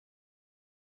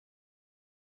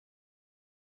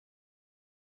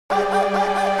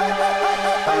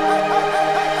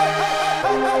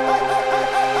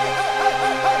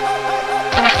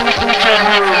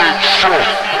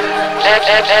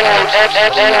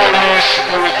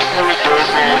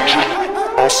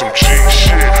On some G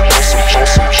shit, on some G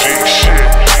shit,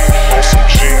 on some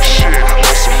G shit,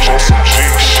 on some G shit, on some G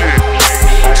shit,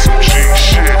 on some G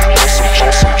shit, on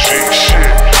some G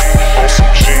shit, on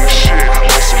some G shit, on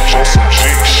some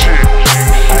G shit,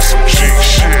 on some G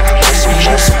shit, on some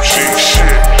G shit, on some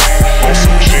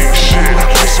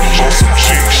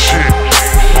G shit,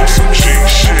 on some G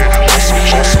shit,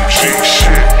 on some G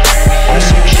shit, on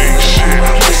some G shit,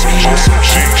 on some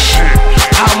G shit.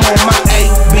 I'm on my A,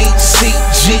 B, C,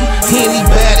 G.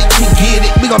 Anybody can get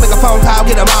it. We gon' make a phone call,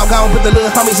 get them all gone. Put the little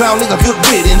homies on, nigga, good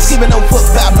riddance. Giving no fuck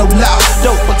about no law.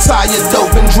 Dope, attire,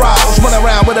 dope and draws. Run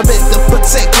around with a bit to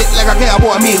protect it like a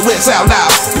cowboy Midwest out loud.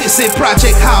 Pissy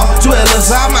Project Hall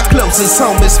dwellers, all my closest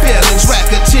homies, feelings,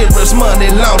 racketeers,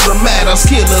 money laundromats,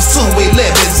 killers,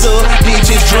 211s,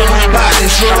 bitches, drug,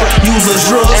 bodies, drug, users,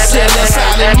 drug sellers,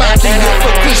 silent mafia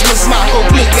for Christmas. My whole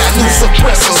clique got new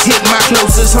suppressors. Hit my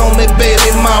closest homie,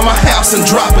 baby mama house and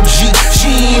drop a G.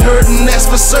 She ain't hurtin', that's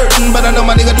for certain, but I know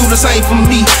my nigga do the same for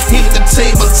me. Hit the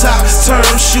tabletop, turn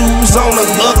shoes on the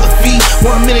other feet.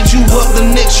 1 minute you up, the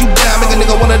next you down. Make a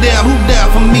nigga wanna down, who down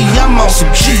for me? I'm on some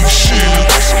G shit.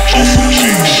 On some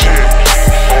G shit,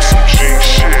 on some G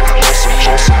shit, on some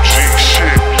G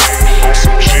shit, on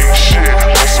some G shit, on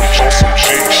some G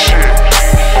shit,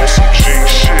 on some G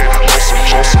shit, on some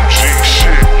G shit,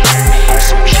 on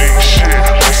some G shit,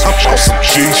 on some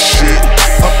G shit,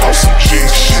 I'm on some G shit,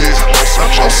 I'm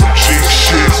on some G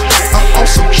shit, I'm on some G shit, I'm on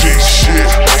some G shit,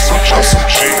 I'm on some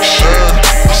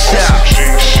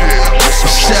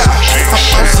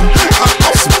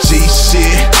G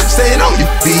shit. Staying on your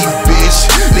feet, bitch.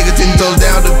 Nigga 10 toes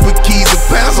down to put keys and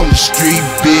pounds on the street,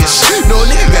 bitch. No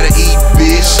nigga gotta eat,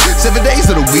 bitch. 7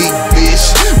 days of the week,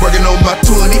 bitch. Working on my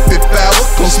 25th hour.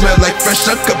 Gon' smell like fresh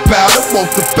uncut powder.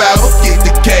 Want the power, get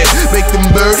the cash. Make them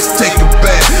birds take a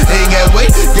bath. Ain't got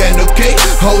weight, got no cake.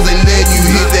 Hoes ain't letting you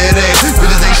hit that ass.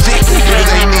 Bitches ain't shit,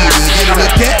 bitches ain't need it. Get on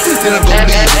the cat, then I'm gon'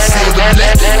 leave it. Silver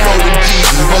black, rolling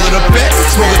Jesus. Rollin' up back,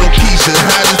 smoking on Keisha.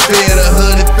 High as fair to